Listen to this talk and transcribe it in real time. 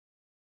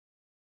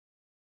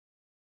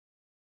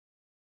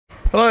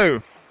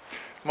Hello,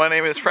 my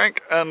name is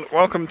Frank and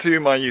welcome to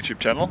my YouTube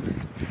channel.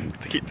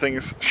 To keep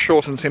things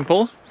short and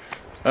simple,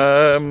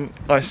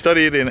 I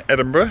studied in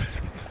Edinburgh,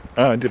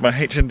 I did my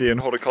HND in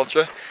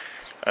horticulture,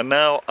 and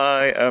now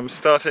I am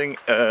starting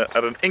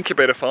at an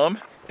incubator farm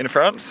in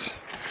France.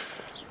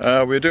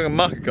 We're doing a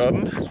market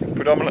garden,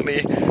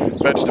 predominantly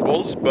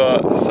vegetables,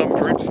 but some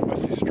fruit,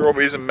 mostly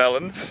strawberries and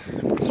melons.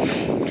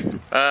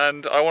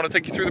 And I want to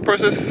take you through the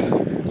process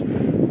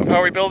of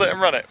how we build it and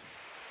run it.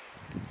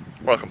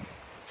 Welcome.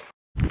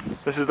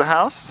 This is the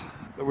house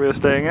that we are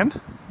staying in.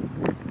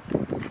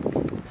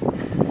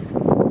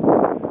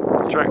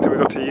 The tractor we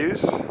got to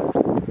use.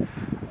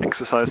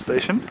 Exercise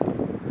station.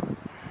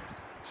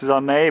 This is our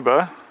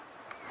neighbour,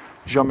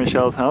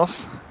 Jean-Michel's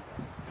house.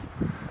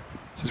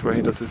 This is where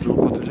he does his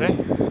little potager.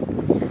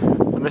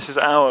 And this is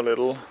our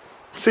little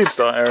seed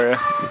start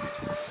area.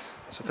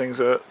 So things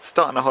are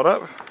starting to hot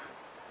up.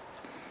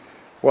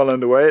 Well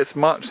underway. It's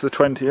March the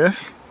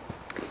 20th.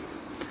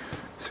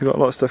 So we've got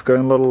a lot of stuff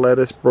going, a lot of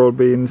lettuce, broad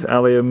beans,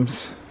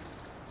 alliums,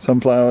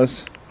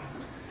 sunflowers,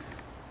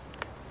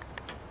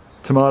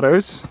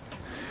 tomatoes.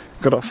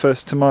 Got our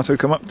first tomato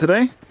come up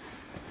today.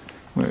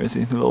 Where is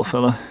he, the little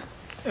fella?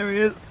 There he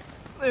is,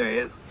 there he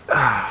is.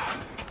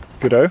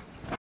 Goodo.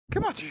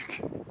 Come on,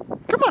 Duke,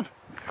 come on.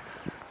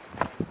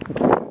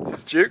 This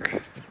is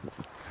Duke,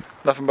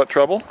 nothing but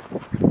trouble.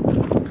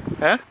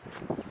 Yeah?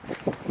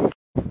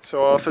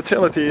 So our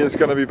fertility is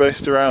going to be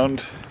based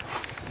around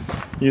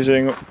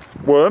using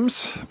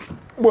worms,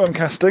 worm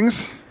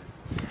castings.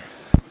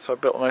 So I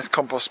built a nice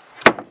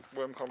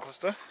worm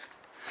composter.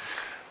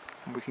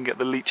 And we can get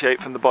the leachate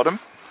from the bottom.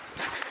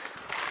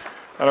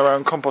 And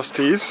around compost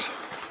teas.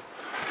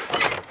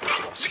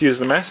 Excuse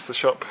the mess, the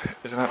shop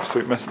is an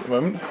absolute mess at the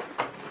moment.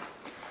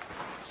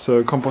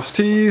 So compost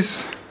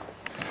teas,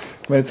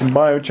 made some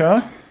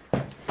biochar.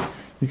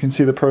 You can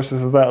see the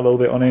process of that a little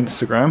bit on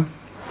Instagram.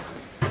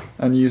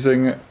 And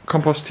using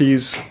compost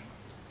teas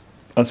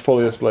as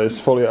foliar displays,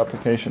 foliar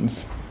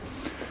applications.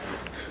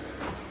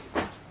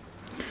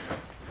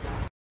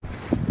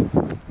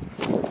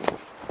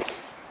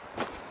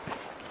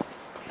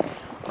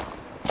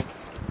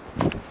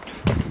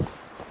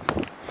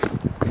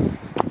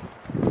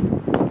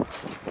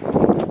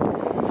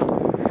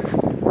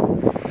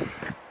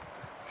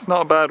 It's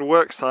not a bad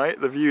work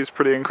site, the view is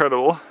pretty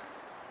incredible.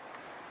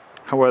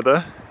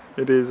 However,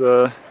 it is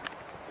a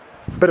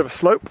bit of a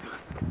slope.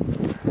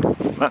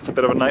 That's a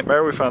bit of a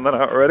nightmare, we found that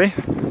out already.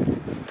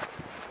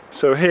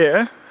 So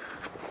here,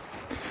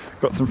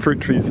 got some fruit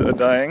trees that are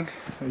dying.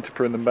 I need to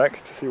prune them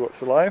back to see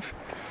what's alive.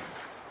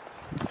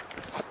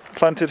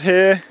 Planted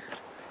here,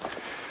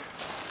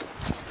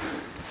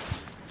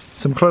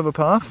 some clover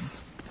paths.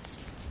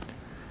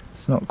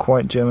 It's not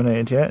quite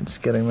germinated yet, it's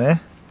getting there.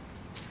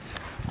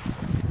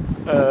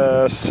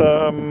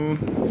 Some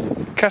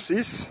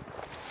cassis.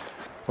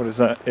 What is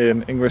that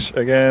in English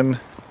again?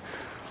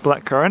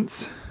 Black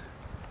currants,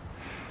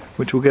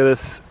 which will get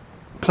us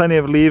plenty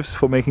of leaves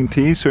for making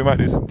tea, so we might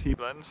do some tea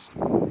blends.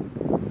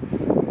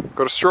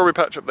 Got a strawberry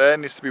patch up there,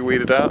 needs to be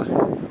weeded out.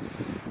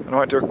 And I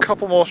might do a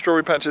couple more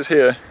strawberry patches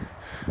here.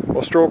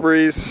 Or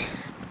strawberries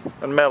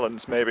and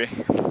melons maybe.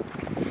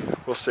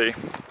 We'll see.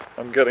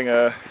 I'm getting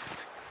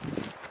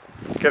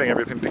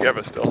everything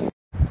together still.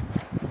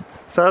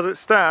 So as it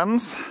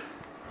stands,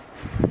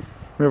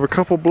 we have a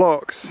couple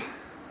blocks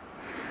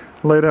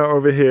laid out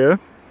over here.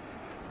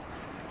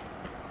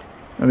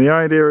 And the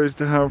idea is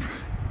to have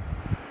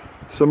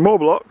some more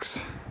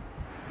blocks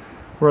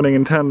running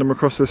in tandem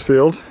across this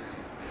field,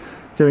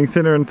 getting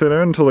thinner and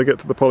thinner until they get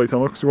to the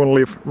polytunnel, because we want to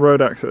leave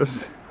road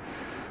access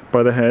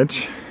by the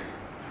hedge,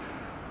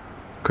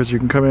 because you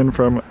can come in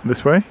from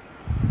this way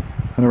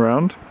and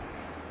around.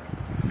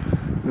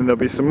 Then there'll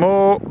be some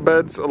more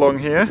beds along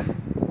here, and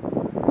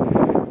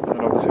then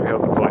obviously we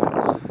have the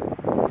polytunnel.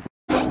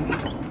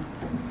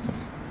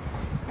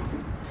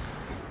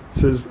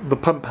 This is the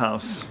pump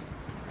house.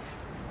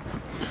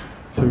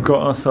 So we've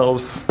got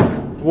ourselves a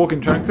walking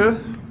tractor,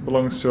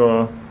 belongs to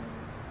our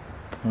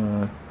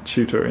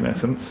tutor in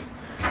essence.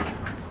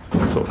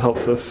 It sort of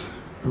helps us,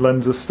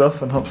 lends us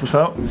stuff and helps us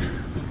out.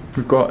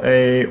 We've got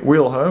a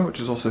wheel hoe,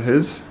 which is also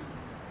his,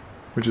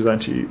 which is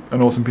actually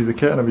an awesome piece of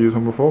kit. I've never used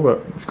one before,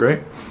 but it's great.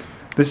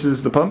 This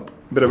is the pump,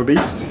 bit of a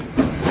beast.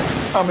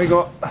 And we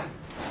got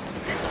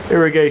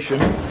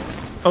irrigation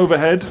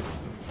overhead,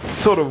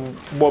 sort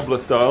of wobbler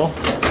style.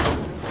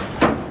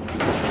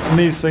 And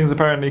these things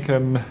apparently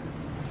can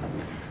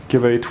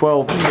give a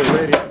 12 meter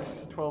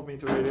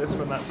radius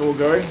when that's all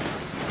going.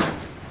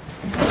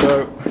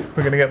 So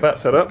we're going to get that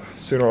set up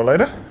sooner or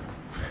later.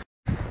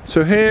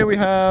 So here we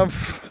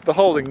have the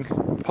holding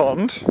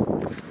pond,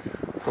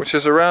 which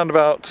is around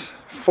about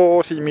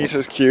 40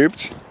 meters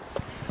cubed.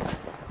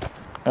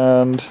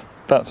 And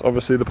that's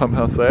obviously the pump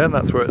house there, and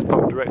that's where it's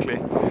pumped directly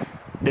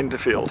into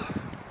field.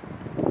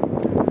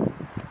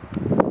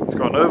 It's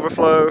got an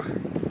overflow.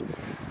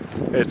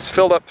 It's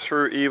filled up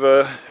through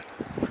either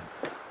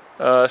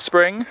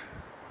spring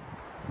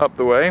up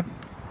the way,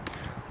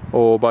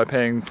 or by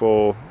paying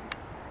for,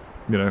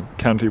 you know,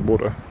 county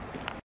water.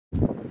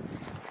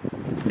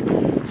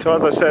 So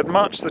as I said,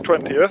 March the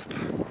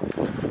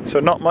 20th, so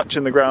not much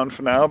in the ground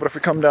for now, but if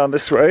we come down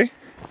this way,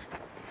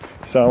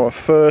 it's our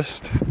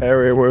first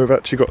area where we've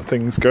actually got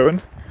things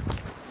going.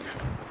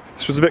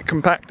 This was a bit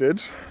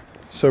compacted,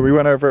 so we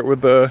went over it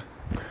with the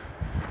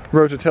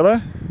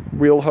rototiller,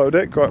 wheel hoed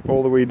it, got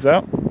all the weeds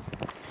out.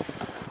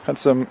 Had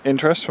some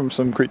interest from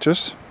some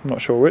creatures, I'm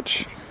not sure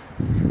which.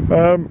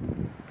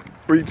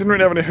 We didn't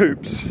really have any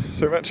hoops,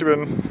 so we've actually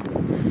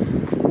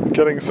been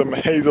getting some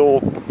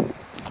hazel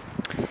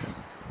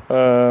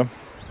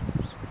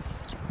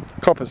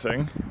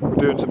coppicing. We're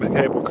doing some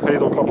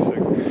hazel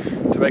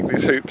coppicing to make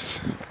these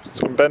hoops.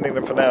 So I'm bending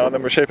them for now, and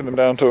then we're shaping them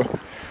down to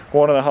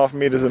 1.5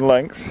 meters in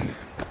length.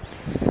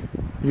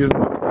 Using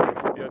them for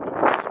the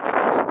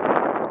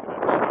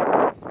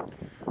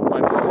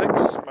onions.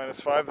 -6,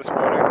 -5 this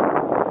morning.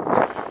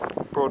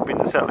 Broad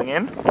beans are settling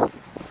in.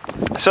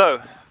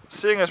 So,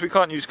 seeing as we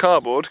can't use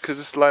cardboard because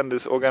this land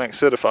is organic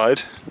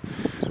certified,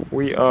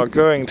 we are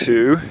going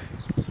to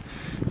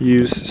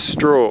use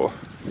straw.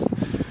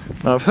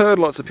 Now I've heard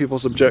lots of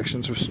people's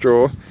objections with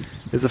straw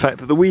is the fact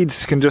that the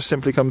weeds can just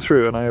simply come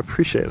through, and I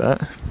appreciate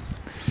that.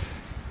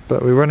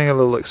 But we're running a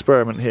little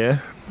experiment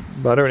here,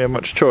 but I don't really have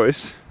much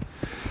choice.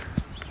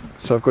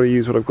 So I've got to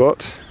use what I've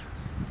got.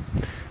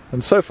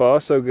 And so far,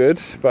 so good.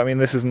 But I mean,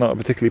 this is not a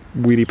particularly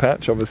weedy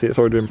patch, obviously it's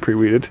already been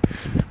pre-weeded.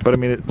 But I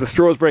mean, the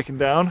straw is breaking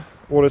down,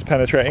 water's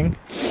penetrating.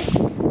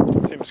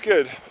 Seems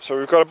good. So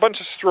we've got a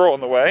bunch of straw on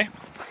the way.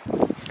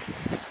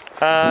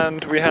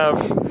 And we have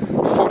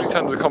 40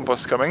 tons of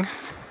compost coming.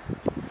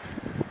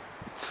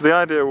 So the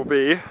idea will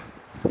be,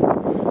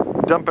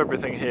 dump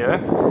everything here,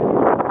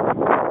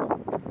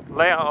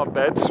 lay out our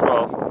beds.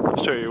 Well,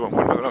 I'll show you,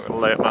 we're not going to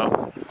lay it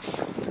out.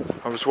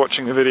 I was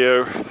watching a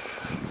video,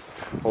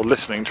 or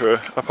listening to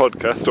a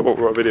podcast,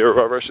 or a video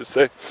rather I should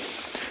say,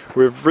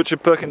 with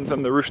Richard Perkins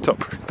and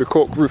the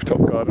Cork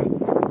rooftop garden.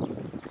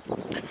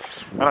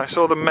 And I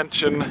saw them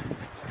mention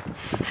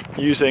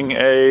using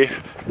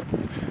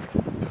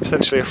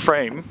essentially a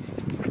frame.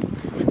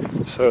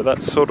 So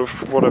that's sort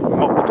of what I've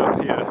mocked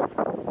up here.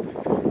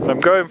 And I'm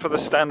going for the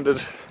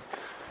standard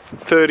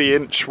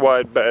 30-inch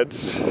wide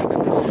beds,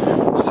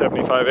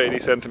 75-80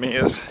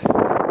 centimeters.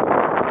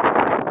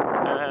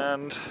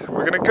 And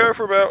we're going to go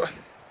for about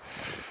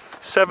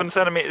 7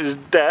 centimeters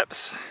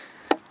depth.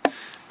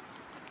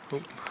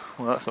 Ooh,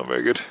 well, that's not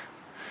very good.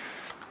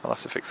 I'll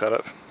have to fix that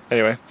up.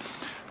 Anyway,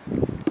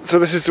 so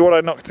this is what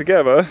I knocked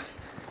together.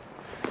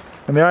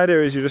 And the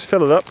idea is you just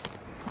fill it up,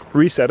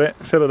 reset it,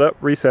 fill it up,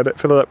 reset it,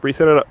 fill it up,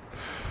 reset it up.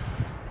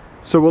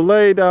 So we'll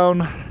lay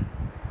down,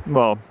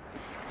 well,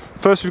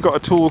 first we've got a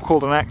tool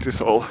called an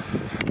Axisol.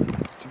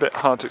 It's a bit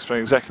hard to explain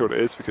exactly what it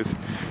is because,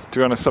 to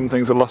be honest, some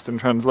things are lost in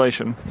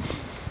translation.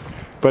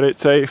 But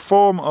it's a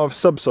form of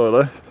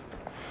subsoiler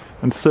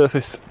and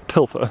surface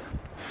tilther,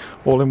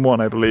 all in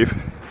one, I believe.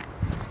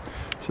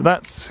 So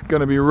that's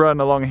going to be run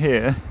along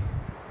here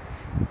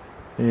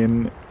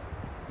in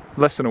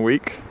less than a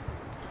week.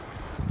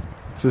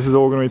 So this is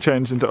all going to be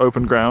changed into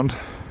open ground.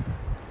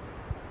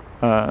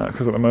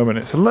 Because at the moment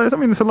it's a lot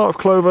of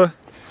clover.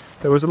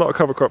 There was a lot of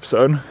cover crop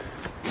sown.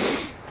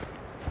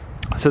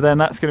 So then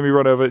that's going to be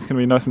run over, it's going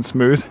to be nice and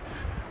smooth.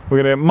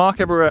 We're going to mark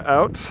everywhere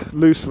out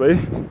loosely,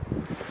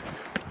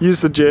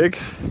 use the jig,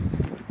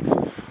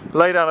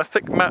 lay down a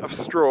thick mat of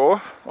straw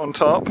on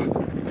top,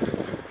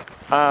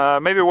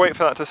 maybe wait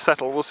for that to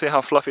settle, we'll see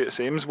how fluffy it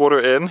seems, water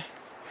it in,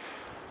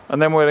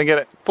 and then we're going to get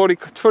it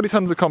 40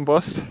 tons of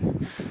compost,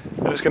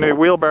 and it's going to be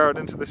wheelbarrowed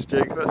into this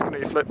jig, that's going to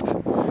be flipped,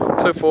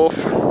 so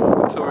forth,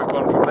 until we've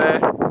gone from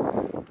there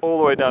all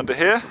the way down to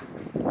here.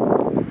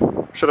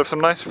 Should have some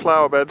nice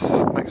flower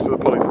beds next to the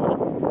polytunnel,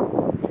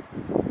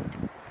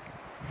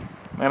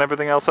 and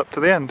everything else up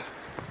to the end.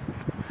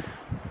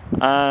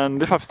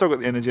 And if I've still got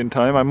the energy and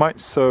time, I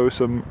might sow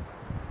some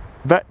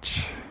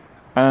vetch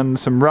and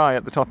some rye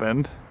at the top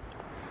end,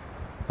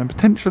 and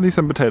potentially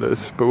some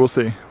potatoes, but we'll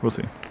see,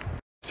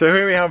 So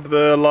here we have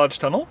the large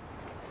tunnel.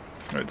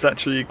 It's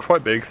actually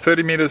quite big,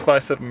 30 meters by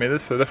 7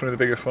 meters, so definitely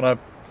the biggest one I've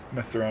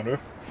messed around with.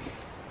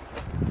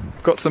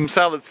 Got some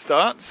salad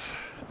starts,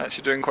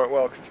 actually doing quite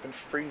well because it's been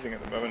freezing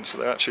at the moment, so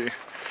they're actually,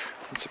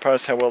 I'm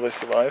surprised how well they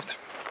survived.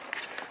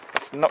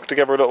 Let's knock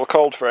together a little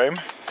cold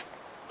frame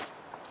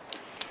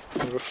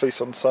with a fleece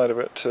on the side of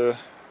it to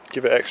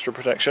give it extra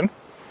protection.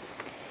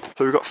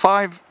 So we've got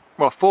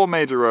 4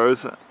 major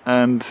rows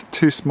and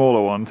 2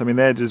 smaller ones. I mean,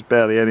 the edge is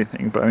barely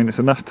anything, but I mean it's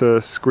enough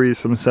to squeeze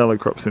some salad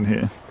crops in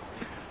here.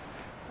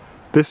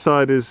 This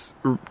side is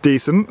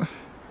decent,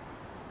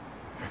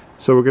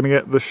 so we're going to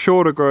get the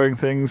shorter growing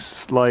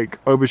things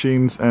like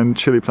aubergines and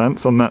chili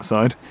plants on that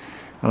side,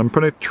 and I'm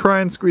going to try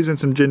and squeeze in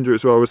some ginger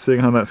as well. We're seeing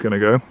how that's going to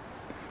go.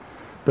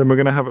 Then we're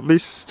going to have at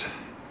least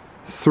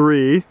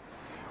 3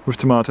 with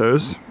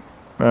tomatoes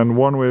and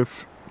 1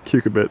 with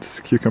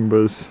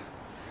cucumbers,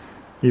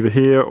 either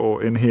here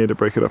or in here to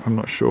break it up, I'm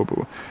not sure, but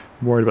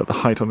I'm worried about the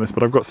height on this.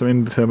 But I've got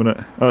some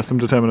determinate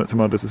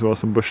tomatoes as well,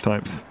 some bush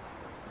types,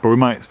 but we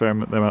might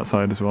experiment them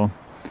outside as well.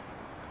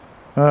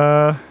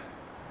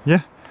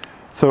 Yeah,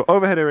 so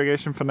overhead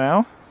irrigation for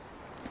now.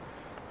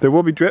 There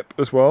will be drip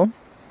as well,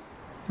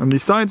 And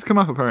these sides come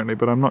up apparently,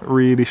 but I'm not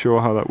really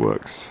sure how that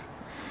works.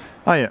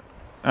 Ah yeah,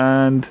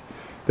 and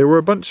there were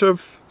a bunch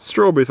of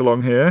strawberries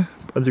along here.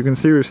 As you can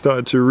see, we've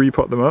started to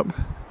repot them up.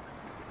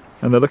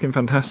 And they're looking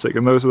fantastic,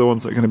 and those are the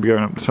ones that are going to be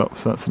going up the top,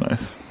 so that's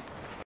nice.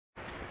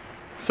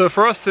 So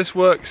for us this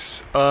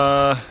works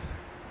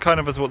kind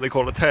of as what they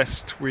call a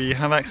test. We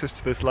have access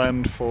to this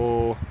land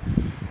for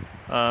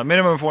a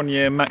minimum of 1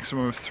 year,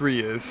 maximum of 3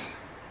 years.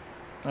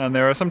 And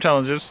there are some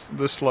challenges.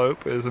 The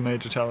slope is a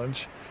major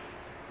challenge.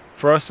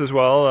 For us as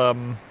well,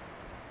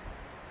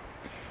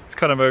 it's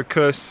kind of a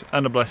curse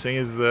and a blessing,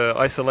 is the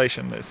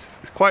isolation. It's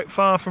quite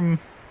far from,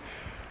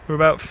 we're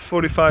about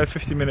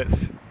 45-50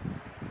 minutes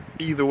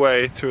either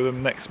way to the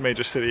next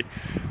major city,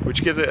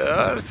 which gives it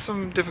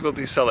some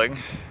difficulty selling,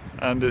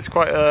 and it's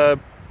quite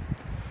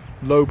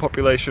low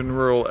population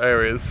rural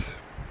areas,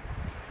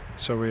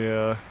 so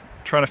we're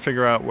trying to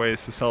figure out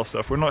ways to sell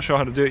stuff. We're not sure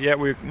how to do it yet.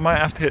 We might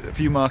have to hit a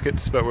few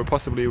markets, but we're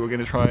going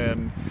to try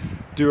and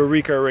do a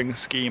recurring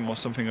scheme or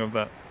something of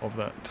that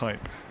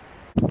type.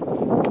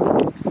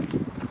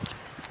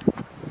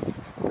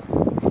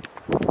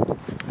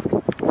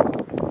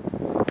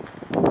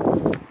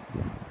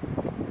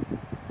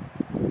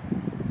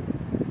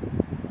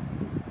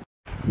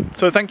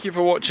 So thank you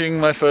for watching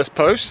my first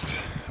post.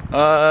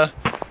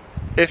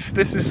 If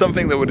this is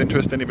something that would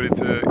interest anybody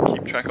to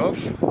keep track of,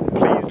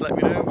 please let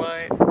me know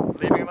by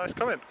leaving a nice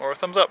comment or a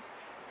thumbs up.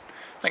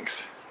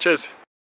 Thanks. Cheers.